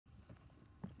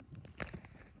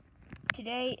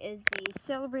today is the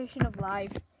celebration of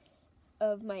life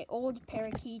of my old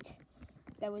parakeet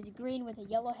that was green with a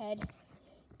yellow head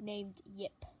named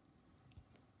Yip.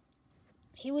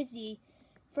 He was the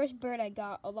first bird I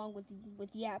got along with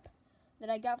Yap that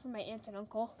I got from my aunt and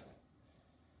uncle.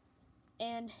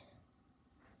 And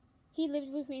he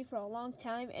lived with me for a long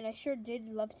time, and I sure did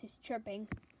love his chirping,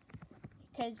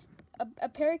 because a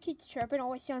parakeet's chirping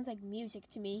always sounds like music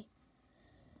to me.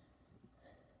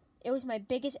 It was my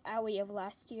biggest OWIE of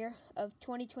last year, of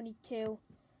 2022,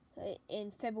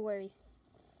 in February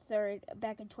 3rd,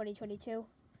 back in 2022.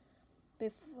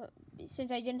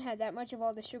 Since I didn't have that much of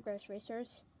all the sugargrass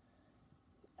racers,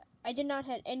 I did not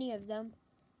have any of them.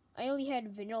 I only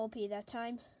had Vanellope that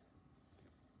time.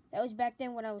 That was back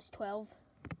then when I was 12.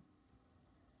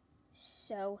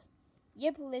 So,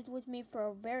 Yip lived with me for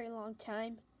a very long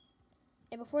time.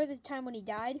 And before the time when he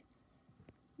died,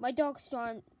 my dog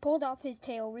Storm pulled off his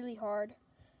tail really hard,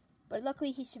 but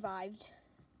luckily he survived.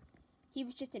 He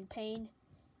was just in pain,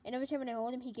 and every time when I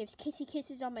hold him, he gives kissy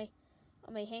kisses on my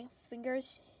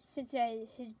fingers, since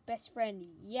his best friend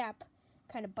Yap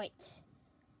kind of bites.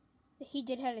 He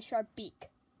did have a sharp beak.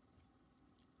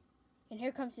 And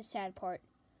here comes the sad part.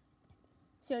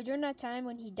 So during that time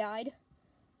when he died,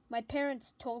 my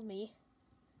parents told me,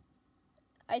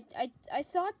 I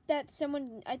thought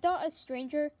a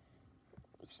stranger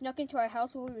snuck into our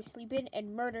house while we were sleeping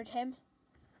and murdered him,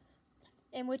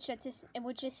 in which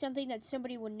is something that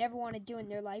somebody would never want to do in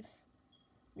their life,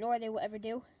 nor they will ever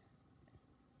do.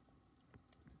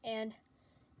 And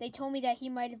they told me that he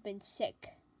might have been sick.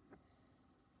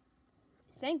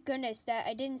 Thank goodness that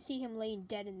I didn't see him laying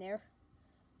dead in there.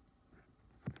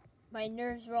 My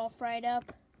nerves were all fried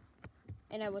up,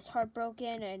 and I was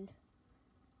heartbroken, and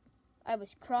I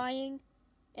was crying,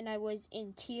 and I was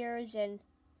in tears, and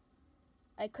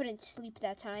I couldn't sleep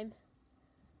that time.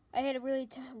 I had a really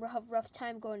rough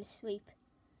time going to sleep.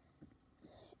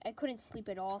 I couldn't sleep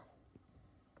at all.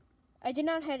 I did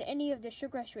not have any of the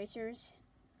sugargrass racers,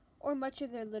 or much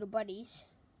of their little buddies.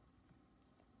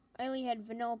 I only had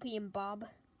Vanellope and Bob.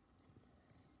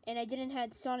 And I didn't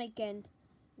have Sonic and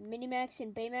Minimax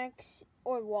and Baymax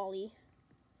or Wally.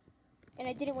 And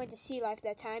I didn't went to sea life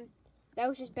that time. That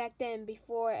was just back then,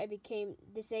 before I became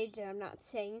this age that I'm not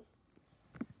saying.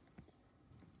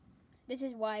 This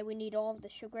is why we need all of the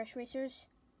sugargrass racers.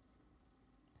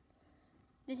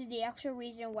 This is the actual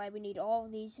reason why we need all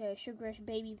of these sugargrass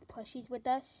baby plushies with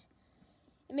us.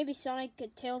 And maybe Sonic,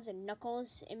 Tails, and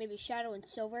Knuckles, and maybe Shadow and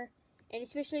Silver, and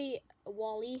especially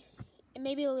Wally, and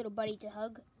maybe a little buddy to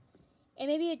hug, and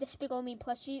maybe a Despicable Me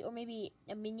plushie, or maybe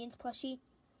a Minions plushie,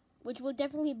 which will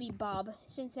definitely be Bob,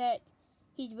 since that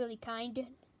he's really kind.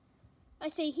 I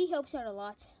say he helps out a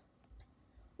lot.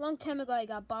 Long time ago I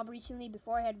got Bob recently,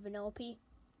 before I had Vanellope.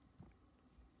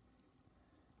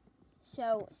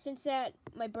 So, since that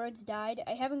my birds died,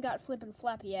 I haven't got Flip and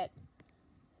Flap yet.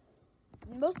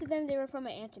 Most of them, they were from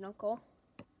my aunt and uncle.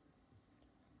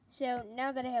 So,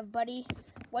 now that I have Buddy,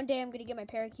 one day I'm going to get my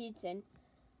parakeets, and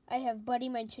I have Buddy,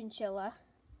 my chinchilla,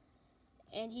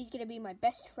 and he's going to be my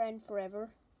best friend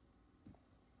forever.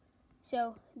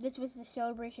 So, this was the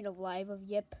celebration of life of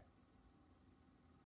Yip.